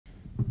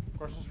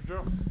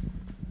Joe.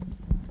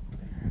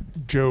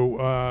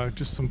 Joe,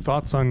 just some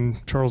thoughts on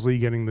Charles Lee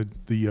getting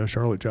the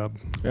Charlotte job.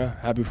 Yeah,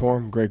 happy for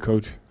him. Great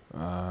coach.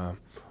 Long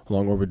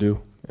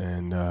overdue,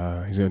 and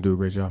he's going to do a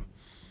great job.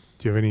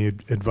 Do you have any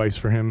advice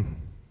for him,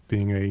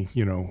 being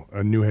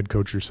a new head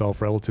coach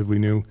yourself, relatively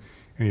new?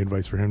 Any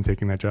advice for him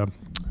taking that job?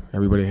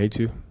 Everybody hates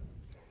you.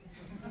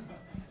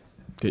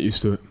 Get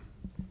used to it.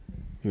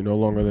 You're no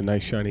longer the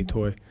nice shiny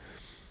toy.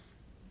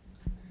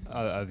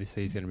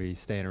 Obviously, he's going to be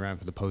staying around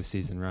for the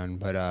postseason run.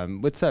 But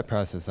what's that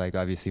process like?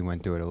 Obviously,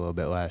 went through it a little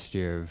bit last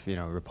year of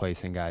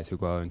replacing guys who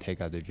go out and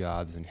take other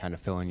jobs and kind of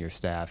fill in your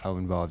staff. How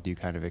involved do you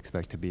kind of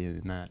expect to be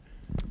in that?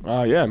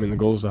 Yeah, I mean, the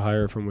goal is to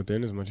hire from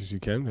within as much as you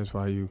can. That's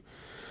why you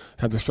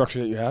have the structure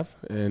that you have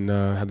and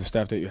have the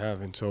staff that you have.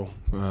 And so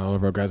all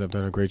of our guys have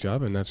done a great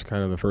job, and that's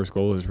kind of the first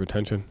goal is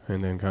retention,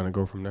 and then kind of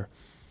go from there.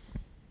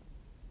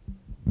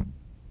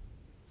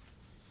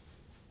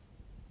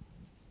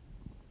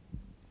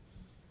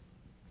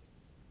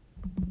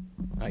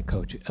 Hi,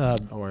 Coach. How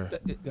are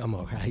you? I'm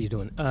all right. How you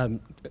doing?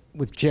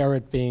 With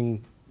Jarrett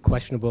being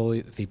questionable,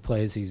 if he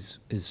plays,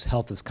 his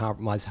health is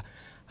compromised.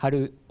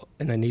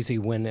 In an easy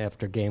win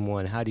after Game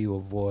 1, how do you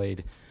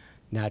avoid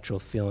natural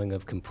feeling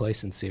of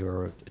complacency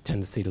or a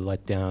tendency to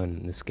let down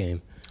in this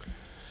game?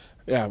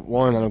 Yeah,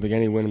 one, I don't think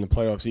any win in the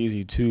playoffs is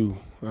easy. Two,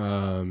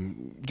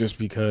 just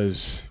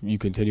because you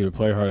continue to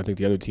play hard, I think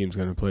the other team's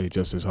going to play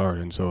just as hard.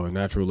 And so a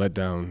natural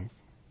letdown,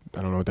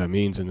 I don't know what that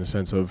means in the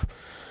sense of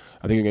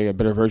I think you're going to get a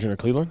better version of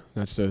Cleveland.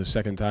 That's the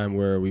second time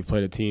where we've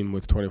played a team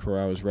with 24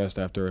 hours rest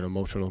after an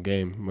emotional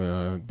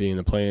game, being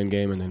a play-in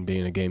game and then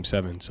being a Game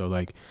 7. So,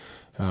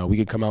 we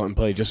could come out and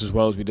play just as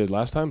well as we did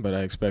last time, but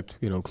I expect,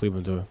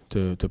 Cleveland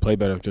to play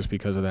better just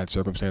because of that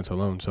circumstance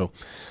alone. So,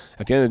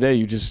 at the end of the day,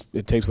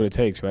 it takes what it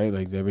takes, right?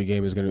 Like, every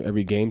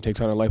game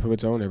takes on a life of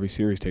its own. Every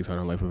series takes on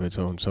a life of its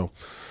own. So,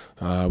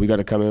 we got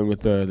to come in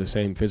with the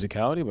same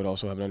physicality, but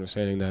also have an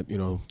understanding that,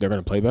 they're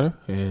going to play better,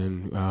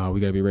 and we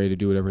got to be ready to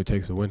do whatever it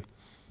takes to win.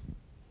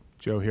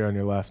 Joe here on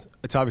your left.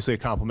 It's obviously a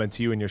compliment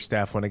to you and your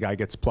staff when a guy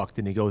gets plucked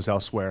and he goes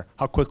elsewhere.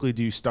 How quickly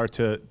do you start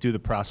to do the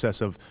process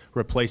of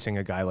replacing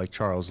a guy like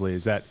Charles Lee?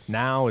 Is that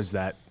now? Is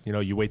that,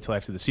 you wait till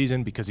after the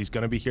season because he's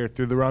going to be here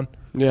through the run?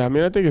 Yeah, I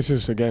mean, I think it's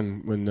just,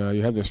 again, when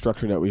you have the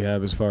structure that we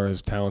have as far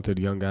as talented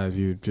young guys,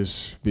 you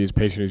just be as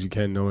patient as you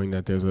can, knowing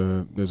that there's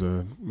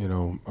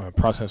a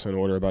process and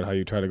order about how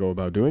you try to go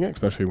about doing it,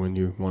 especially when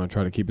you want to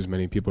try to keep as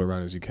many people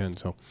around as you can.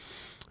 So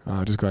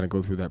just got to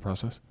go through that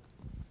process.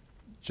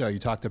 Joe, you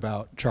talked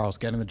about Charles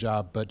getting the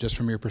job, but just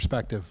from your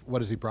perspective, what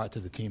has he brought to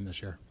the team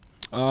this year?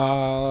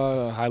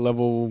 High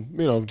level,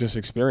 just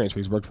experience.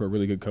 He's worked for a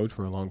really good coach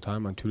for a long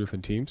time on 2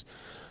 different teams.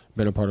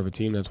 Been a part of a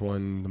team that's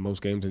won the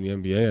most games in the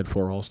NBA, had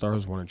 4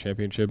 All-Stars, won a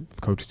championship,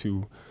 coached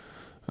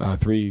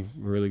 3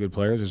 really good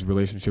players, his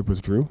relationship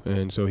with Drew.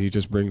 And so he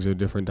just brings a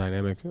different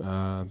dynamic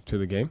to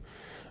the game.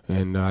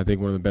 And I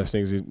think one of the best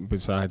things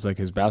besides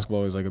his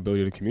basketball is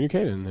ability to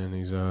communicate, and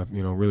he's a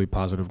really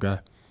positive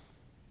guy.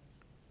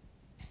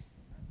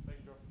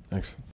 Thanks.